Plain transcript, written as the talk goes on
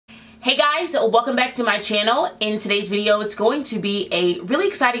Hey guys, welcome back to my channel. In today's video, it's going to be a really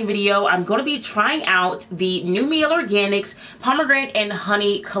exciting video. I'm going to be trying out the new Mielle Organics Pomegranate and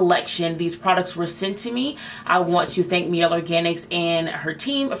Honey collection. These products were sent to me. I want to thank Mielle Organics and her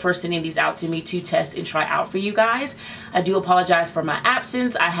team for sending these out to me to test and try out for you guys. I do apologize for my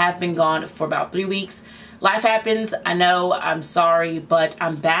absence. I have been gone for about 3 weeks. Life happens, I know, I'm sorry, but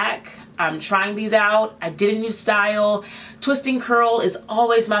I'm back. I'm trying these out. I did a new style. Twisting curl is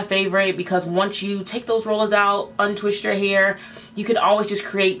always my favorite because once you take those rollers out, untwist your hair, you can always just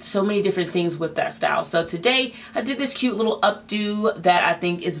create so many different things with that style. So today I did this cute little updo that I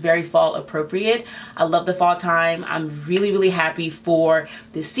think is very fall appropriate. I love the fall time. I'm really happy for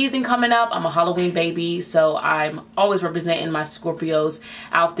this season coming up. I'm a Halloween baby, so I'm always representing my Scorpios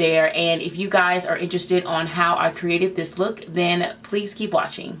out there. And if you guys are interested on how I created this look, then please keep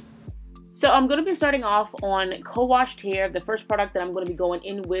watching. So I'm going to be starting off on co-washed hair. The first product that I'm going to be going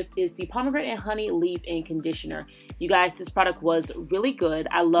in with is the Pomegranate and Honey Leave-In Conditioner. You guys, this product was really good.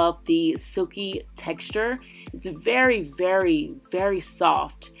 I love the silky texture. It's very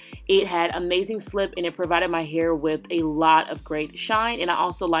soft. It had amazing slip and it provided my hair with a lot of great shine, and I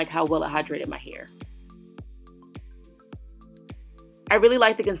also like how well it hydrated my hair. I really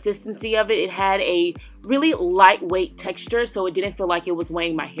like the consistency of it. It had a really lightweight texture, so it didn't feel like it was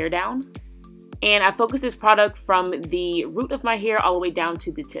weighing my hair down. And I focused this product from the root of my hair all the way down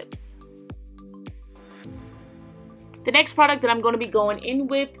to the tips. The next product that I'm going to be going in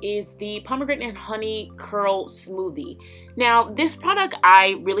with is the Pomegranate and Honey Curl Smoothie. Now, this product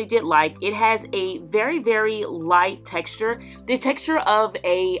I really did like. It has a very light texture, the texture of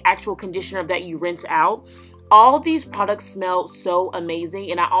a actual conditioner that you rinse out. All of these products smell so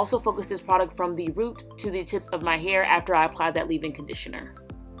amazing, and I also focused this product from the root to the tips of my hair after I applied that leave-in conditioner.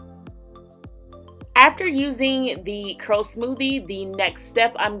 After using the curl smoothie, the next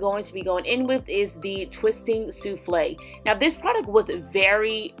step I'm going to be going in with is the twisting souffle. Now, this product was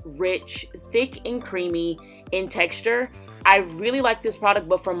very rich, thick and creamy in texture. I really like this product,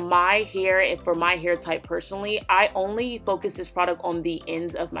 but for my hair and for my hair type personally, I only focus this product on the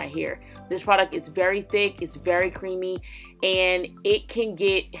ends of my hair. This product is very thick, it's very creamy, and it can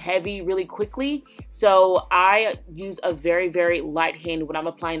get heavy really quickly. So I use a very light hand when I'm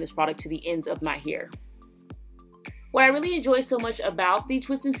applying this product to the ends of my hair. What I really enjoyed so much about the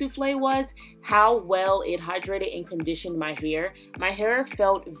Twisting Souffle was how well it hydrated and conditioned my hair. My hair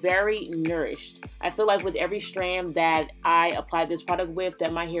felt very nourished. I feel like with every strand that I applied this product with,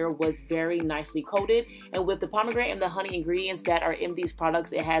 that my hair was very nicely coated. And with the pomegranate and the honey ingredients that are in these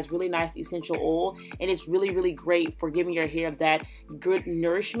products, it has really nice essential oil, and it's really great for giving your hair that good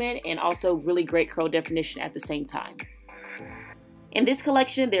nourishment and also really great curl definition at the same time. In this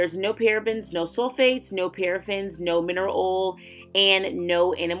collection, there's no parabens, no sulfates, no paraffins, no mineral oil, and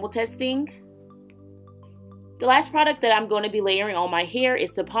no animal testing. The last product that I'm going to be layering on my hair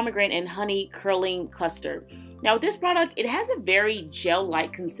is the Pomegranate and Honey Curling Custard. Now, with this product, it has a very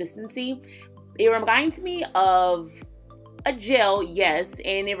gel-like consistency. It reminds me of a gel, yes,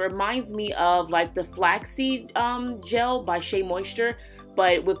 and it reminds me of like the flaxseed gel by Shea Moisture.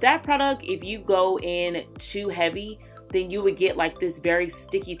 But with that product, if you go in too heavy, then you would get like this very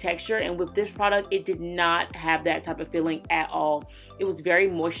sticky texture, and with this product it did not have that type of feeling at all. It was very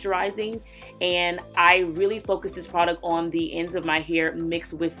moisturizing, and I really focused this product on the ends of my hair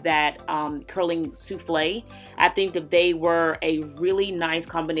mixed with that curling souffle. I think that they were a really nice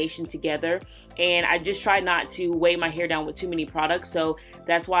combination together, and I just tried not to weigh my hair down with too many products, so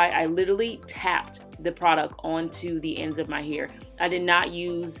that's why I literally tapped the product onto the ends of my hair. I did not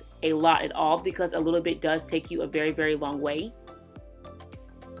use a lot at all because a little bit does take you a very long way.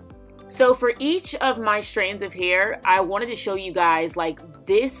 So for each of my strands of hair, I wanted to show you guys like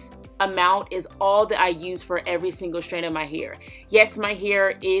this amount is all that I use for every single strand of my hair. Yes, my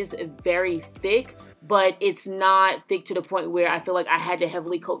hair is very thick, but it's not thick to the point where I feel like I had to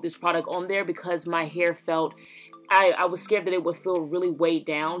heavily coat this product on there because my hair felt, I was scared that it would feel really weighed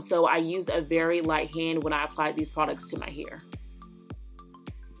down. So I use a very light hand when I apply these products to my hair.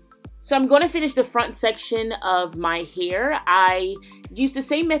 So I'm going to finish the front section of my hair. I used the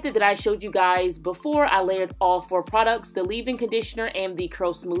same method that I showed you guys before. I layered all 4 products, the leave-in conditioner and the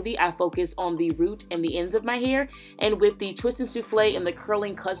curl smoothie. I focused on the root and the ends of my hair. And with the twist and souffle and the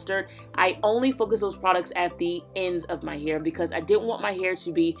curling custard, I only focused those products at the ends of my hair because I didn't want my hair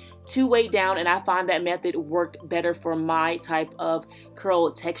to be too weighed down, and I find that method worked better for my type of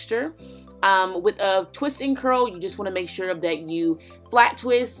curl texture. With a twist and curl, you just want to make sure that you flat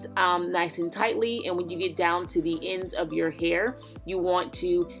twist nice and tightly, and when you get down to the ends of your hair, you want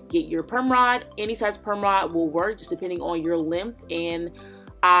to get your perm rod. Any size perm rod will work, just depending on your length and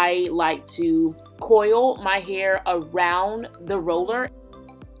I like to coil my hair around the roller.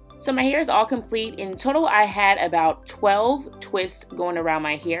 So my hair is all complete. In total, I had about 12 twists going around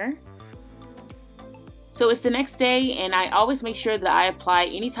my hair. So it's the next day, and I always make sure that I apply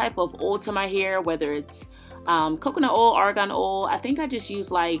any type of oil to my hair, whether it's coconut oil, argan oil. I think I just used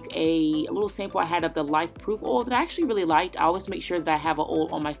like a little sample I had of the Life Proof oil that I actually really liked. I always make sure that I have an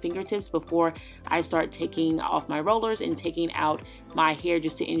oil on my fingertips before I start taking off my rollers and taking out my hair,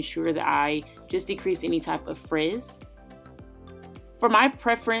 just to ensure that I just decrease any type of frizz. For my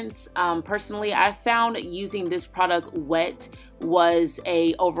preference, personally, I found using this product wet was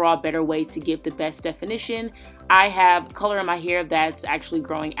a overall better way to give the best definition. I have color in my hair that's actually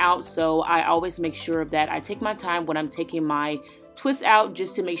growing out, so I always make sure that I take my time when I'm taking my twists out,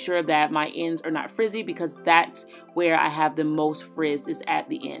 just to make sure that my ends are not frizzy, because that's where I have the most frizz, is at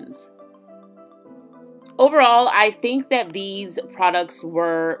the ends. Overall, I think that these products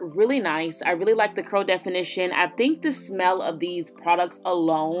were really nice. I really like the curl definition. I think the smell of these products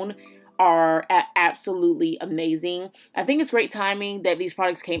alone are absolutely amazing. I think it's great timing that these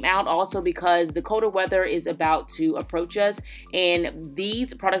products came out, also because the colder weather is about to approach us, and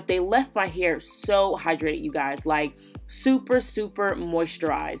these products, they left my hair so hydrated, you guys, like super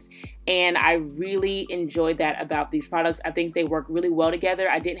moisturized, and I really enjoyed that about these products. I think they work really well together.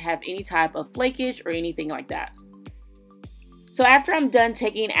 I didn't have any type of flakage or anything like that. So after I'm done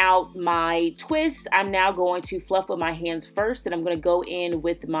taking out my twists, I'm now going to fluff with my hands first. Then I'm going to go in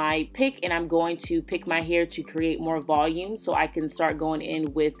with my pick, and I'm going to pick my hair to create more volume so I can start going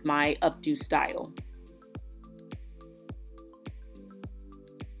in with my updo style.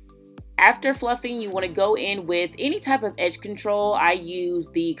 After fluffing, you want to go in with any type of edge control. I use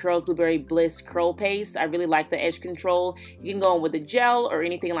the Curls Blueberry Bliss Curl Paste. I really like the edge control. You can go in with a gel or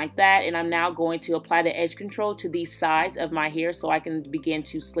anything like that. And I'm now going to apply the edge control to the sides of my hair so I can begin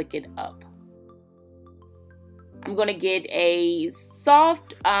to slick it up. I'm going to get a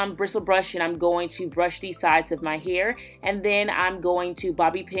soft bristle brush, and I'm going to brush the sides of my hair. And then I'm going to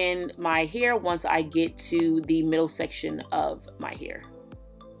bobby pin my hair once I get to the middle section of my hair.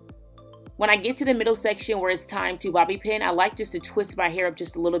 When I get to the middle section where it's time to bobby pin, I like just to twist my hair up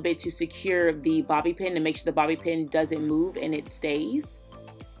just a little bit to secure the bobby pin, and make sure the bobby pin doesn't move and it stays.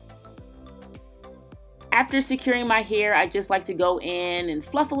 After securing my hair, I just like to go in and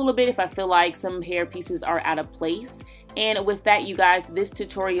fluff a little bit if I feel like some hair pieces are out of place. And with that, you guys, this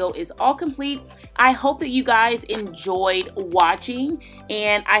tutorial is all complete. I hope that you guys enjoyed watching,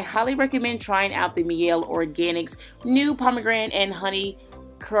 and I highly recommend trying out the Mielle Organics new pomegranate and honey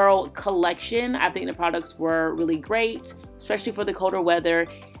curl collection. I think the products were really great, especially for the colder weather.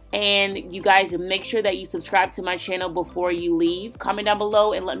 And you guys, make sure that you subscribe to my channel before you leave. Comment down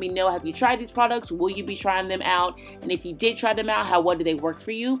below and let me know, have you tried these products? Will you be trying them out? And if you did try them out, what did they work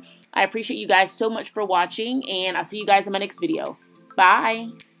for you? I appreciate you guys so much for watching, and I'll see you guys in my next video. Bye!